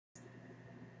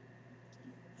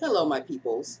Hello, my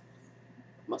peoples.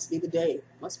 Must be the day.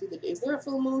 Must be the day. Is there a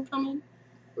full moon coming?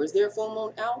 Or is there a full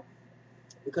moon out?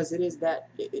 Because it is that,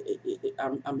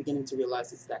 I'm beginning to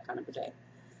realize it's that kind of a day.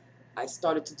 I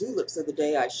started to do lips of the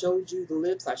day. I showed you the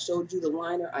lips. I showed you the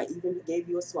liner. I even gave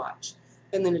you a swatch.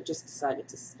 And then it just decided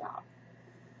to stop.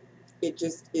 It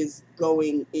just is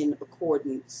going in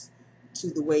accordance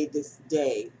to the way this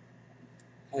day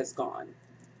has gone.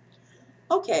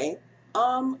 Okay,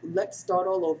 let's start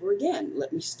all over again.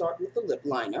 Let me start with the lip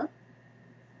liner.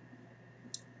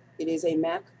 It is a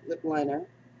MAC lip liner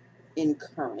in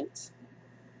currant,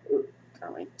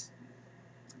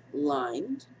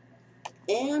 lined,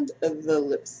 and the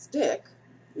lipstick,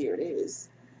 here it is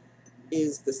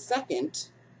the second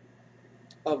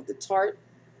of the Tarte,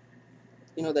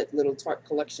 you know, that little Tarte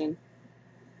collection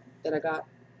that I got.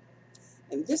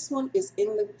 And this one is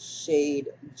in the shade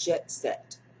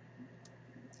JetSet.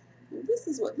 And this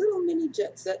is what little mini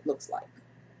JetSet looks like.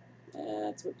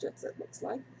 That's what JetSet looks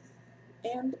like.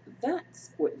 And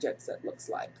that's what JetSet looks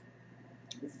like.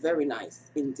 Very nice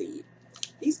indeed.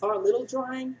 These are a little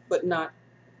drying, but not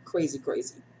crazy.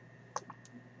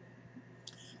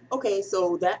 Okay,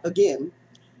 so that again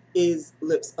is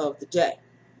lips of the day.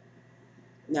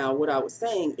 Now, what I was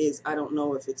saying is I don't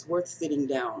know if it's worth sitting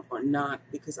down or not,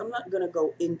 because I'm not going to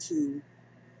go into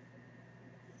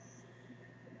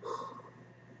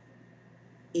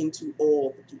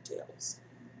all the details.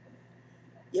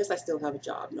 Yes, I still have a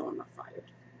job. No, I'm not fired.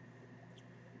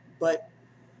 But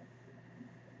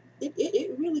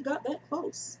it really got that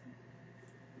close.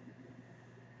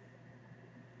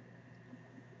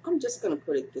 I'm just going to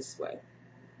put it this way.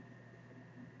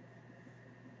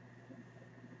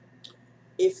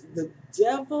 If the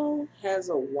devil has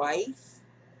a wife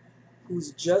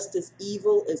who's just as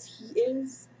evil as he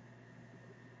is,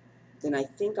 then I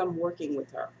think I'm working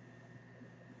with her.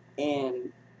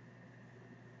 And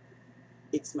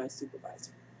it's my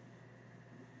supervisor.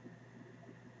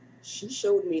 She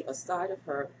showed me a side of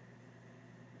her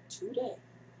today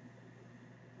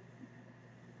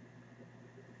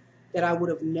that I would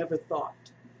have never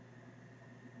thought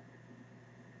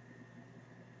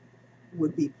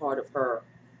would be part of her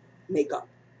makeup.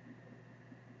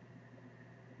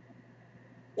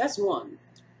 That's one.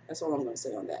 That's all I'm going to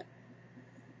say on that.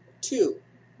 Two,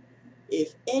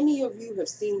 if any of you have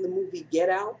seen the movie Get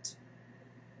Out,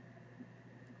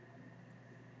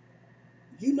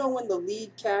 you know when the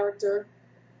lead character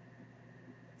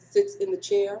sits in the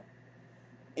chair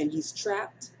and he's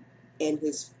trapped and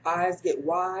his eyes get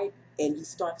wide and he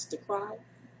starts to cry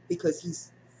because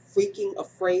he's freaking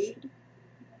afraid?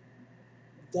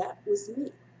 That was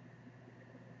me.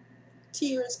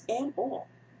 Tears and all.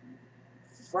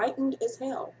 Frightened as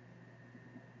hell.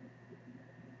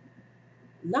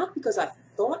 Not because I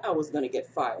thought I was going to get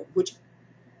fired, which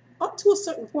up to a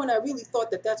certain point I really thought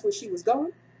that that's where she was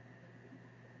going.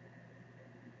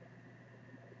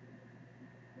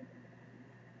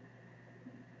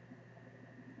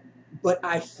 But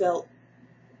I felt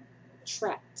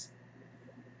trapped.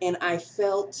 And I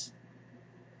felt,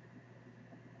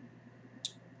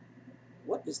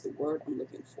 what is the word I'm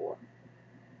looking for?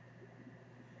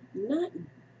 Not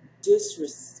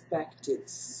disrespected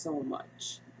so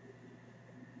much,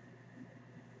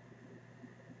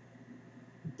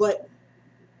 but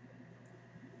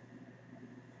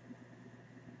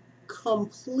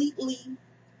completely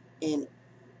and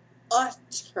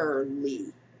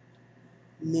utterly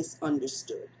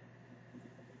misunderstood.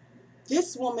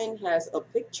 This woman has a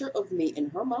picture of me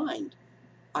in her mind.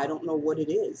 I don't know what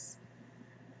it is.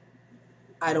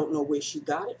 I don't know where she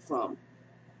got it from.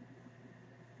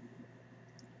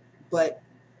 But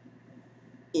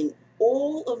in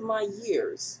all of my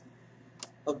years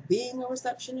of being a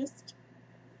receptionist,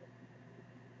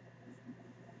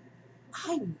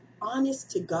 I,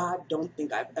 honest to God, don't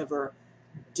think I've ever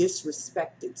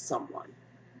disrespected someone.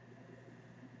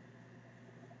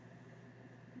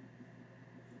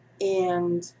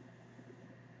 And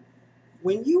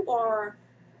when you are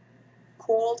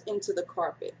called into the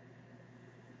carpet,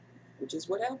 which is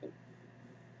what happened,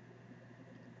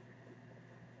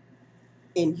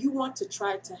 and you want to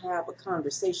try to have a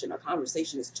conversation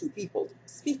is two people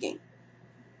speaking.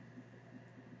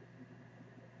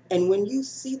 And when you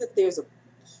see that there's a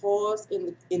pause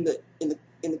in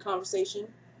the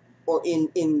conversation, or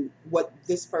in what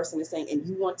this person is saying, and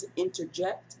you want to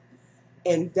interject,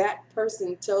 and that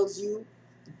person tells you,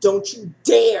 "Don't you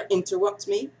dare interrupt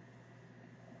me,"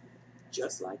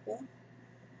 just like that.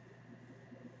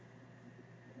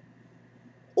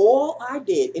 All I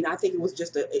did, and I think it was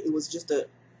just a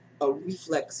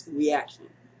reflex reaction.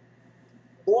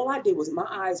 All I did was my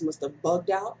eyes must have bugged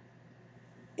out,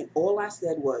 And all I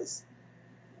said was,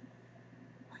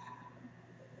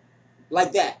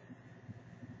 like that.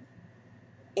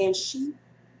 And she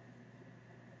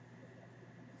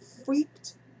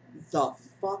freaked the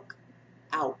fuck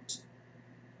out.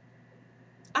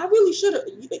 I really should have,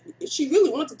 if she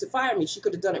really wanted to fire me, she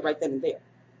could have done it right then and there.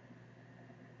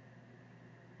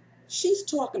 She's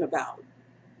talking about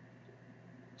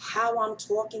how I'm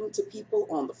talking to people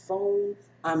on the phone,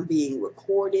 I'm being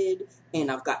recorded,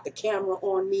 and I've got the camera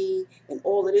on me, and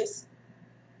all of this.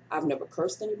 I've never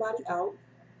cursed anybody out.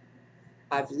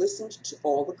 I've listened to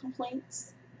all the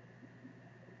complaints.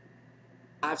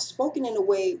 I've spoken in a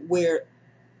way where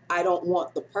I don't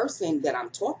want the person that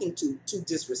I'm talking to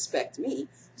disrespect me.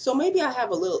 So maybe I have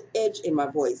a little edge in my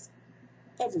voice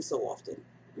every so often.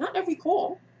 Not every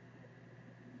call.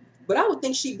 But I would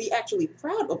think she'd be actually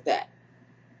proud of that.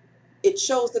 It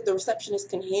shows that the receptionist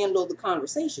can handle the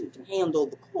conversation, can handle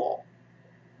the call.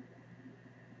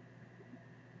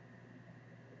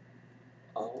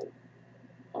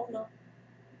 Oh no.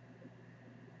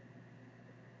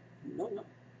 No.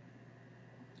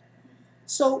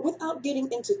 So without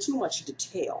getting into too much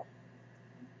detail,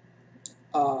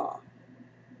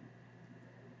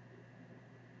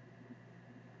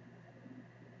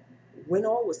 when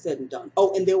all was said and done,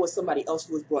 oh, and there was somebody else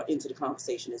who was brought into the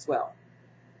conversation as well.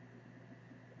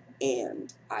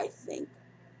 And I think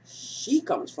she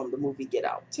comes from the movie Get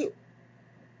Out too.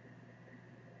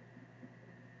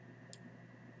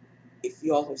 If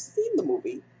y'all have seen the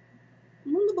movie,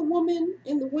 remember the woman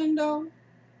in the window?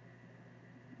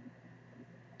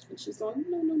 And she's going,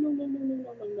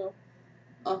 no.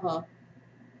 Uh-huh.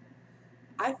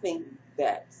 I think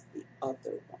that's the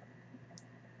other one.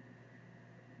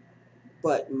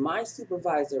 But my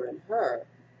supervisor and her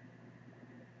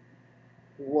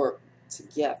worked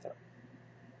together.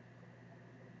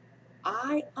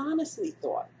 I honestly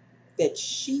thought that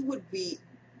she would be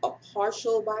a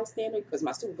partial bystander because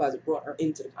my supervisor brought her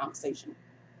into the conversation.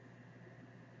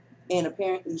 And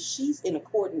apparently she's in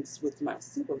accordance with my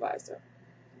supervisor.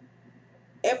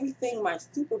 Everything my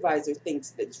supervisor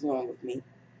thinks that's wrong with me,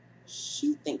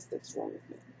 she thinks that's wrong with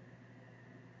me.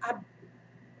 I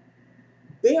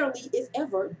barely, if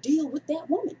ever, deal with that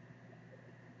woman.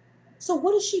 So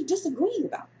what is she disagreeing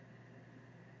about?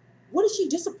 What is she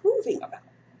disapproving about?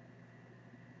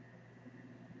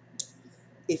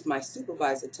 If my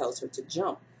supervisor tells her to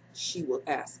jump, she will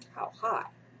ask how high.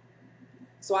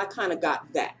 So I kind of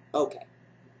got that. Okay.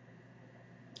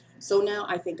 So now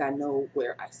I think I know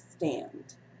where I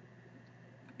stand.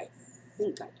 I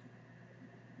think I do.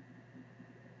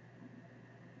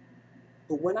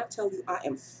 But when I tell you I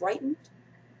am frightened,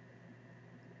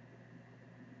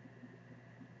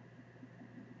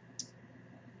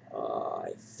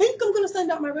 I think I'm going to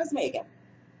send out my resume again.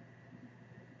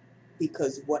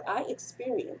 Because what I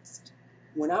experienced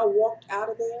when I walked out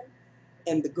of there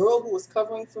and the girl who was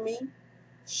covering for me,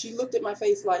 she looked at my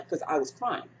face like, because I was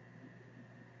crying.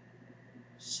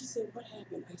 She said, what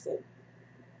happened? I said,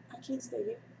 I can't stay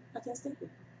here. I can't stay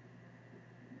here.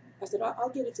 I said, I'll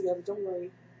get it together. Don't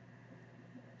worry.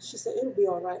 She said, it'll be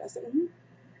all right. I said, mm-hmm.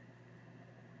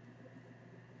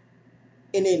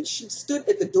 And then she stood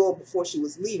at the door before she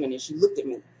was leaving and she looked at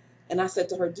me. And I said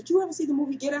to her, did you ever see the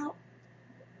movie Get Out?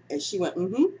 And she went,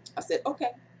 mm-hmm. I said, okay.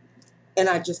 And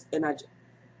I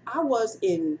was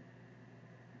in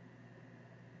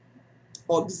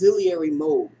auxiliary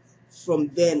mode from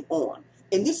then on.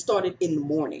 And this started in the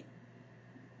morning.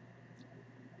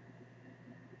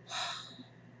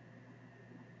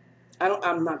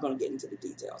 I'm not going to get into the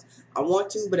details. I want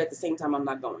to, but at the same time, I'm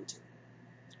not going to.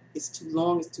 It's too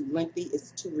long, it's too lengthy,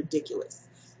 it's too ridiculous.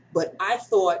 But I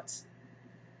thought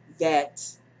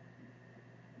that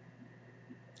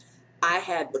I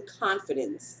had the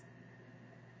confidence,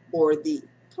 or the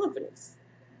confidence,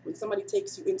 when somebody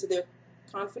takes you into their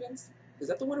confidence. Is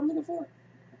that the word I'm looking for?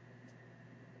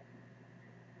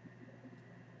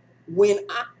 When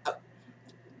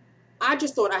I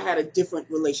just thought I had a different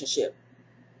relationship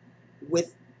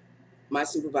with my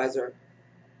supervisor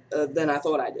than I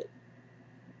thought I did.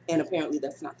 And apparently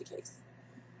that's not the case.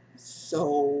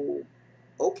 So,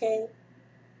 okay,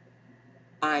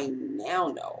 I now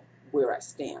know where I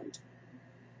stand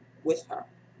with her.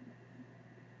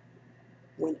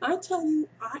 When I tell you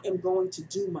I am going to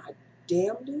do my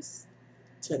damnedest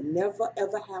to never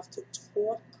ever have to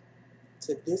talk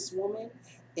to this woman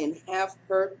and have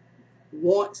her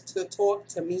want to talk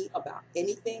to me about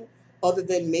anything other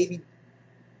than maybe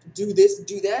do this,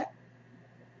 do that.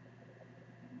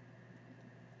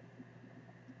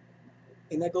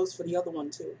 And that goes for the other one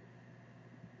too.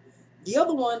 The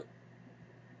other one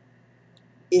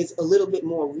is a little bit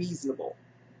more reasonable.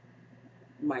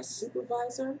 my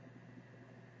supervisor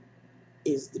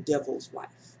is the devil's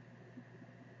wife.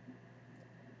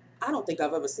 I don't think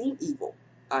I've ever seen evil.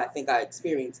 I think I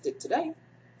experienced it today.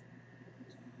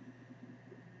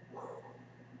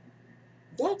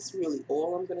 That's really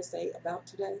all I'm going to say about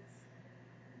today.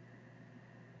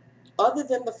 Other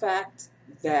than the fact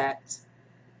that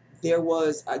there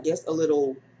was, I guess, a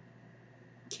little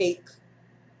cake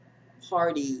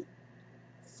party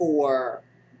for,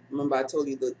 remember I told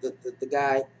you the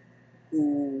guy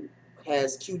who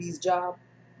has Cutie's job?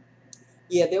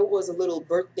 Yeah, there was a little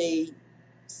birthday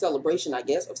celebration, I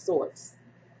guess, of sorts.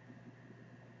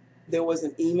 There was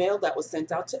an email that was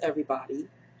sent out to everybody.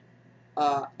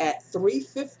 At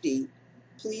 3:50,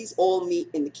 please all meet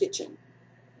in the kitchen.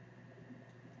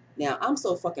 Now, I'm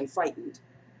so fucking frightened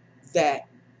that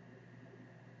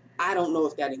I don't know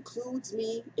if that includes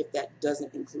me, if that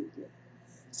doesn't include me.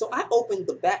 So I opened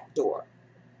the back door.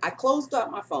 I closed out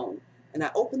my phone and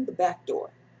I opened the back door.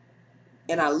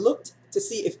 And I looked to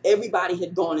see if everybody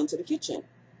had gone into the kitchen.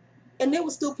 And there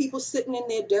were still people sitting in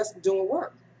their desk doing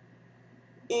work,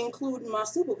 including my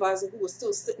supervisor who was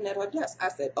still sitting at her desk. I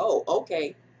said, oh,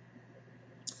 okay.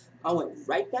 I went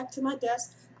right back to my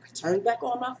desk. I turned back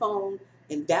on my phone,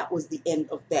 and that was the end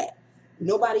of that.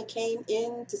 Nobody came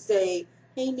in to say,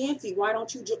 hey, Nancy, why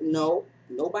don't you No,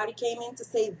 nobody came in to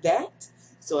say that.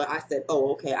 So I said,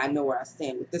 oh, okay, I know where I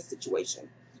stand with this situation.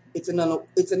 It's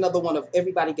another one of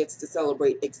everybody gets to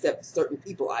celebrate except certain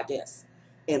people, I guess.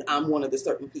 And I'm one of the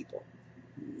certain people.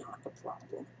 Not a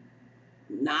problem.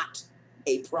 Not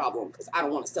a problem, because I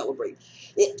don't want to celebrate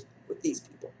shit with these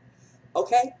people.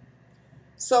 Okay?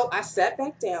 So I sat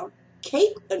back down.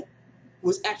 Cake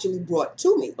was actually brought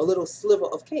to me, a little sliver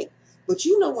of cake. But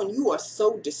you know when you are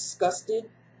so disgusted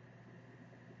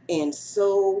and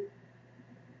so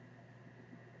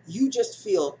you just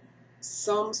feel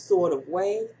some sort of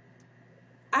way.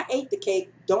 I ate the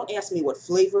cake. Don't ask me what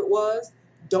flavor it was.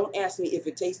 Don't ask me if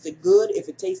it tasted good, if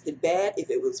it tasted bad, if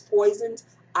it was poisoned.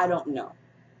 I don't know.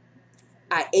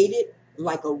 I ate it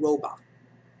like a robot.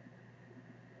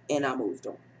 And I moved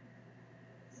on.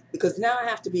 Because now I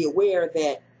have to be aware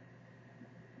that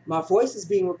my voice is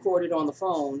being recorded on the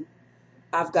phone.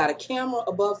 I've got a camera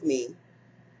above me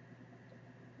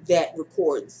that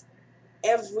records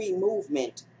every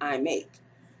movement I make.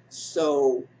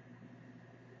 So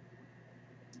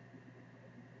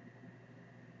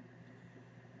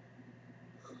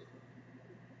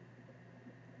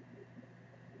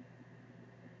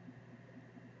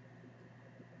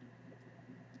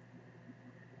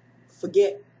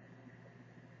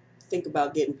think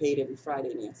about getting paid every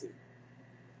Friday, Nancy.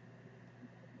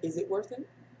 Is it worth it?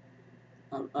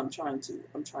 I'm trying to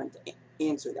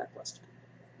answer that question.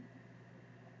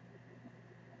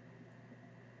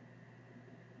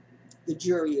 The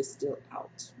jury is still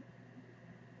out.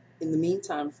 In the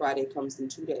meantime, Friday comes in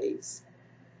 2 days.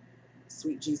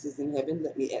 Sweet Jesus in heaven,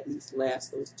 let me at least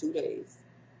last those 2 days.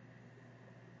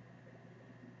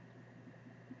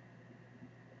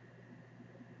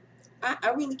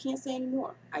 I really can't say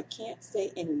anymore. I can't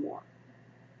say anymore.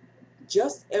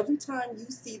 Just every time you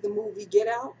see the movie Get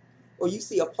Out, or you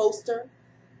see a poster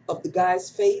of the guy's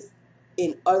face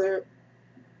in utter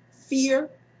fear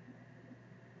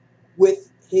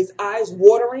with his eyes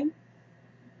watering,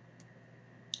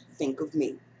 think of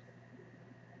me.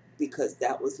 Because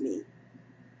that was me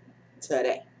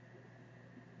today.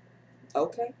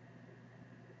 Okay?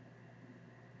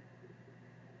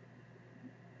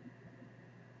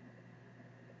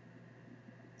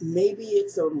 Maybe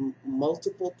it's a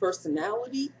multiple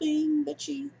personality thing that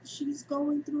she's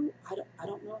going through. I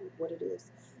don't know what it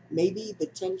is. Maybe the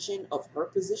tension of her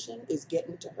position is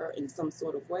getting to her in some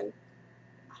sort of way.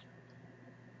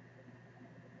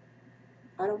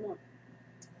 I don't know.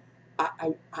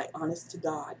 I honest to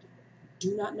God,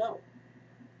 do not know.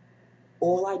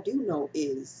 All I do know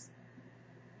is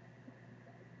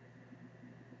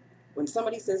when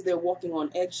somebody says they're walking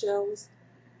on eggshells,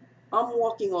 I'm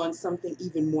walking on something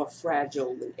even more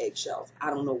fragile than eggshells. I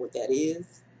don't know what that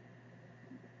is.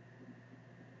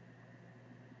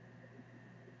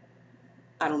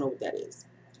 I don't know what that is.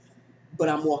 But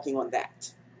I'm walking on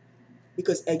that.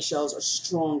 Because eggshells are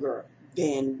stronger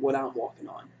than what I'm walking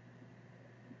on.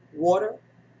 Water.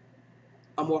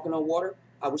 I'm walking on water.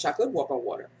 I wish I could walk on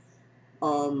water.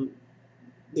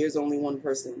 There's only one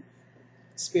person,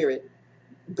 Spirit,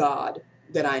 God,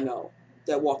 that I know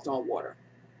that walked on water.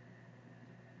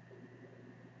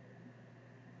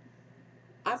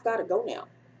 I've got to go now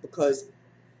because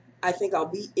I think I'll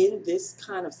be in this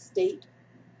kind of state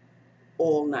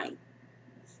all night.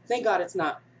 Thank God it's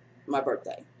not my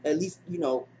birthday. At least,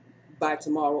 by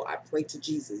tomorrow, I pray to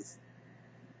Jesus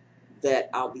that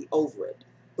I'll be over it.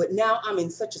 But now I'm in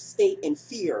such a state and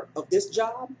fear of this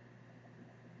job.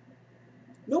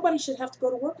 Nobody should have to go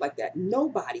to work like that.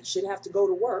 Nobody should have to go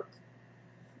to work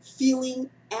feeling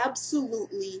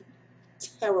absolutely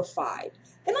terrified.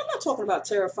 And I'm not talking about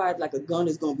terrified like a gun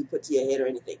is going to be put to your head or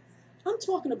anything. I'm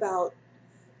talking about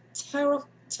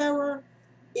terror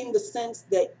in the sense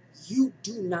that you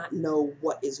do not know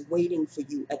what is waiting for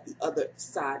you at the other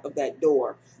side of that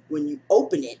door when you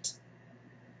open it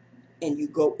and you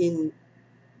go in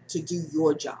to do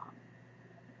your job.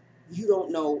 You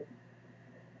don't know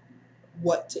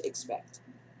what to expect.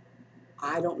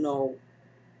 I don't know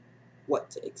what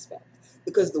to expect.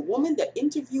 Because the woman that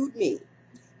interviewed me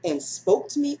and spoke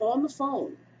to me on the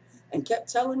phone and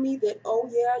kept telling me that, oh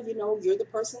yeah, you know, you're the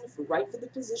person right for the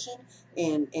position,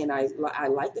 and I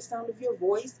like the sound of your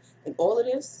voice and all of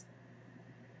this.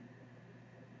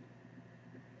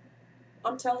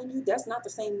 I'm telling you, that's not the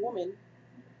same woman.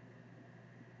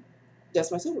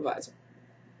 That's my supervisor.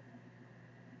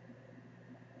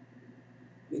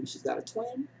 Maybe she's got a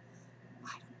twin.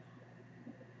 I don't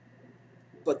know.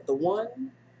 But the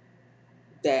one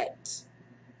that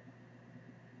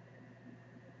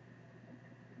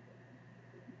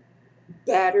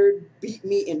battered, beat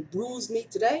me, and bruised me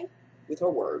today, with her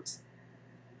words,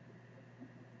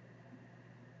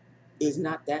 is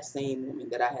not that same woman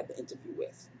that I had the interview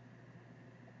with.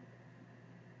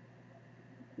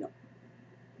 No.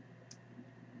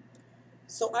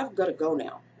 So I've got to go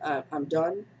now. I'm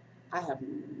done. I have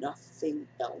nothing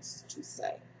else to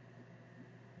say.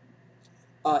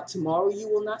 Tomorrow you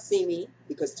will not see me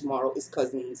because tomorrow is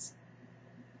Cousin's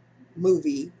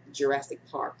movie, Jurassic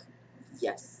Park.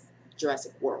 Yes,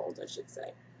 Jurassic World, I should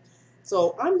say.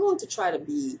 So I'm going to try to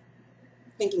be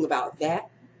thinking about that.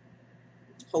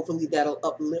 Hopefully that'll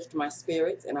uplift my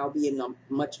spirits and I'll be in a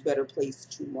much better place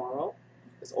tomorrow.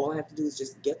 Because all I have to do is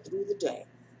just get through the day.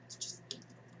 Just get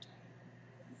through the day.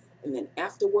 And then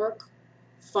after work,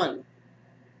 fun.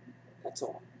 That's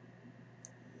all.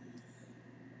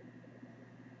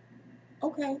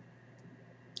 Okay.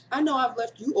 I know I've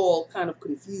left you all kind of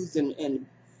confused and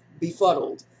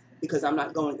befuddled because I'm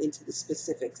not going into the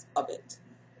specifics of it.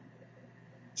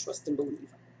 Trust and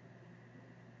believe.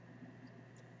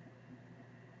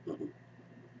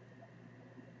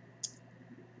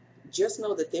 Just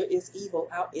know that there is evil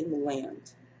out in the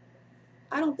land.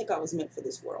 I don't think I was meant for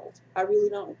this world. I really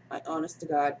don't. I, honest to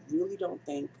God, really don't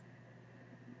think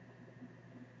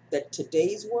that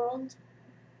today's world,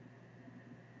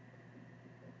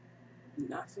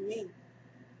 not for me.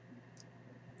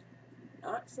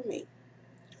 Not for me.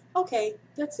 Okay,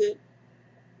 that's it.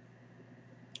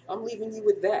 I'm leaving you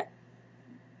with that.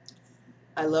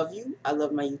 I love you. I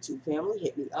love my YouTube family.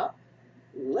 Hit me up.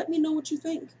 Let me know what you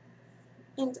think.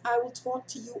 And I will talk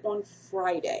to you on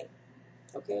Friday.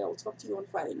 Okay, I will talk to you on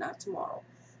Friday, not tomorrow.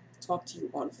 Talk to you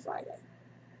on Friday.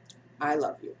 I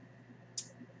love you.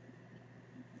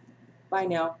 Bye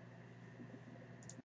now.